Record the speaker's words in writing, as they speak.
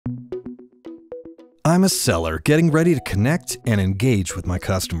I'm a seller getting ready to connect and engage with my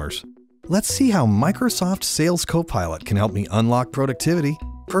customers. Let's see how Microsoft Sales Copilot can help me unlock productivity,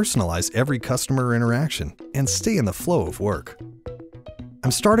 personalize every customer interaction, and stay in the flow of work.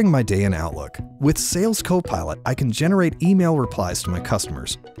 I'm starting my day in Outlook. With Sales Copilot, I can generate email replies to my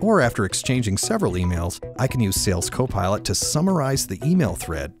customers, or after exchanging several emails, I can use Sales Copilot to summarize the email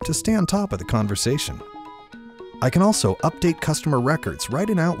thread to stay on top of the conversation. I can also update customer records right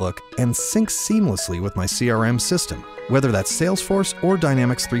in Outlook and sync seamlessly with my CRM system, whether that's Salesforce or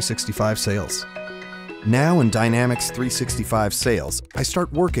Dynamics 365 Sales. Now in Dynamics 365 Sales, I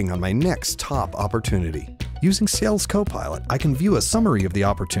start working on my next top opportunity. Using Sales Copilot, I can view a summary of the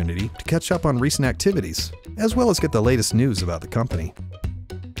opportunity to catch up on recent activities, as well as get the latest news about the company.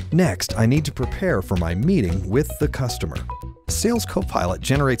 Next, I need to prepare for my meeting with the customer. Sales Copilot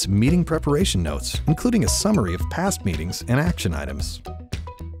generates meeting preparation notes, including a summary of past meetings and action items.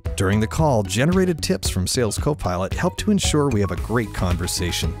 During the call, generated tips from Sales Copilot help to ensure we have a great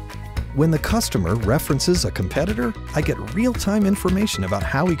conversation. When the customer references a competitor, I get real-time information about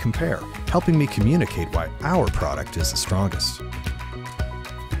how we compare, helping me communicate why our product is the strongest.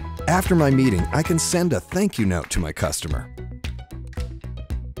 After my meeting, I can send a thank you note to my customer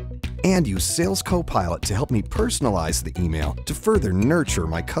and use Sales Copilot to help me personalize the email to further nurture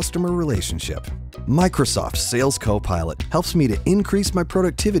my customer relationship. Microsoft Sales Copilot helps me to increase my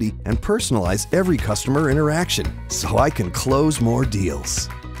productivity and personalize every customer interaction so I can close more deals.